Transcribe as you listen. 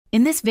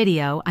In this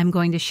video, I'm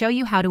going to show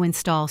you how to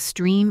install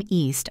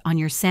Streameast on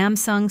your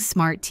Samsung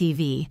Smart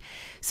TV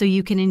so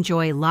you can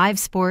enjoy live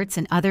sports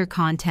and other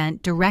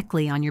content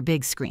directly on your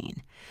big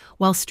screen.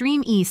 While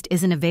Streameast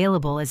isn't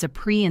available as a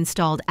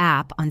pre-installed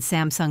app on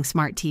Samsung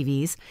Smart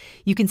TVs,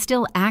 you can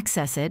still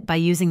access it by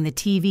using the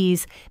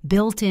TV's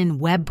built-in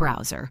web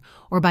browser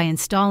or by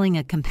installing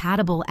a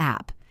compatible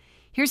app.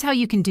 Here's how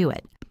you can do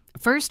it.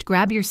 First,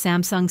 grab your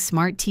Samsung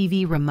Smart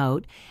TV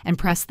remote and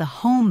press the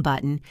Home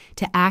button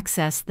to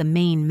access the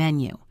main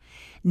menu.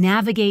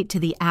 Navigate to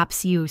the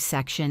Apps Use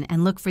section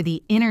and look for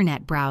the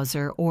Internet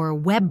Browser or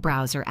Web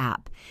Browser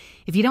app.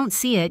 If you don't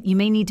see it, you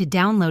may need to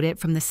download it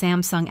from the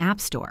Samsung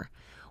App Store.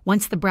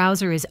 Once the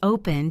browser is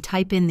open,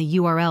 type in the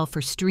URL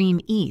for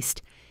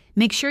Streameast.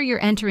 Make sure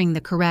you're entering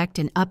the correct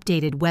and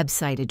updated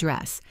website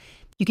address.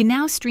 You can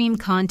now stream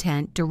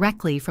content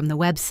directly from the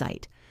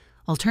website.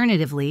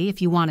 Alternatively,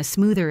 if you want a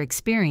smoother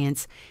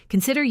experience,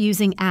 consider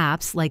using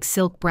apps like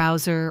Silk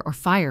Browser or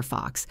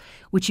Firefox,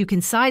 which you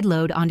can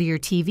sideload onto your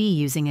TV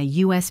using a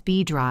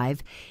USB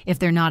drive if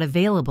they're not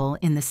available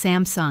in the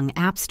Samsung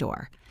App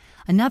Store.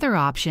 Another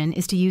option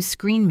is to use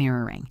screen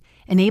mirroring.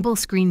 Enable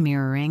screen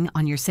mirroring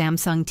on your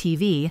Samsung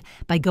TV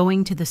by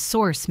going to the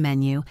Source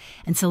menu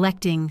and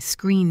selecting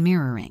Screen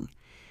Mirroring.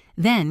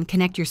 Then,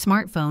 connect your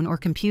smartphone or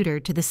computer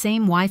to the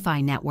same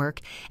Wi-Fi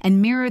network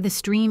and mirror the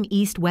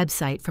Streameast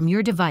website from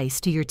your device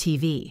to your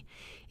TV.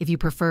 If you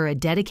prefer a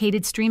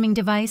dedicated streaming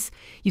device,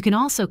 you can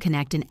also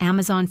connect an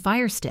Amazon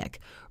Fire Stick,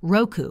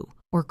 Roku,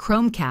 or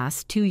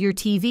Chromecast to your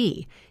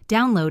TV,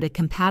 download a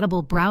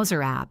compatible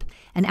browser app,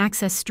 and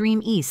access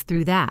Streameast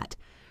through that.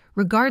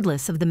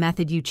 Regardless of the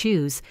method you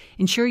choose,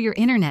 ensure your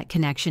internet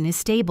connection is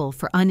stable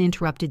for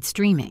uninterrupted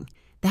streaming.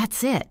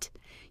 That's it.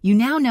 You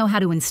now know how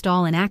to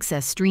install and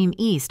access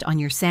Streameast on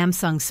your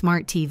Samsung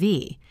Smart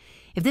TV.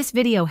 If this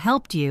video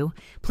helped you,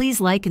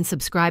 please like and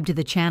subscribe to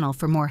the channel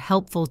for more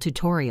helpful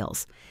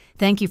tutorials.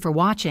 Thank you for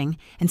watching,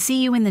 and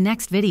see you in the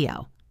next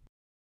video.